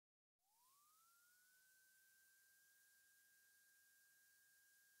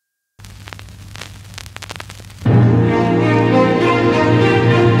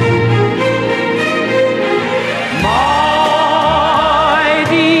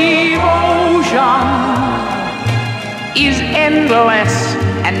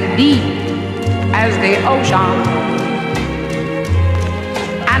deep as the ocean,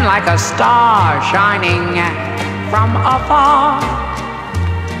 and like a star shining from afar,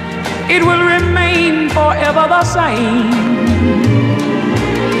 it will remain forever the same.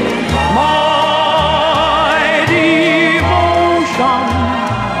 My devotion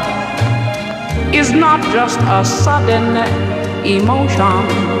is not just a sudden emotion.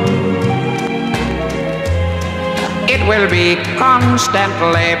 It will be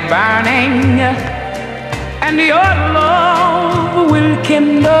constantly burning, and your love will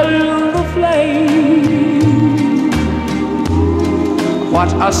kindle the flame. What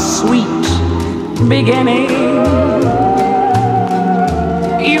a sweet beginning.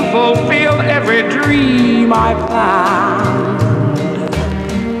 You fulfill every dream I planned.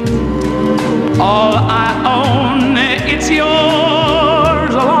 All I own, it's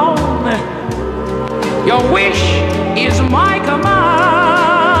yours alone. Your wish is my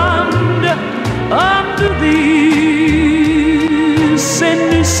command. Under this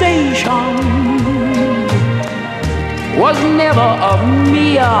sensation was never a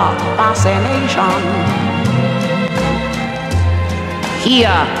mere fascination.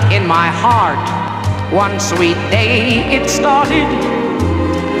 Here in my heart, one sweet day it started.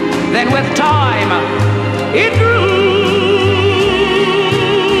 Then with time, it grew.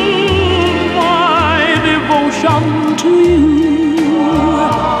 My devotion to you.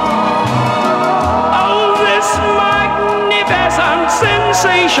 Oh, this magnificent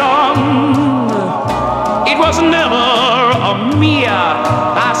sensation, it was never a mere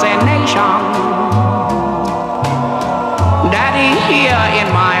fascination. Daddy, here in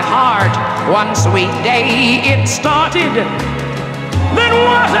my heart, one sweet day it started.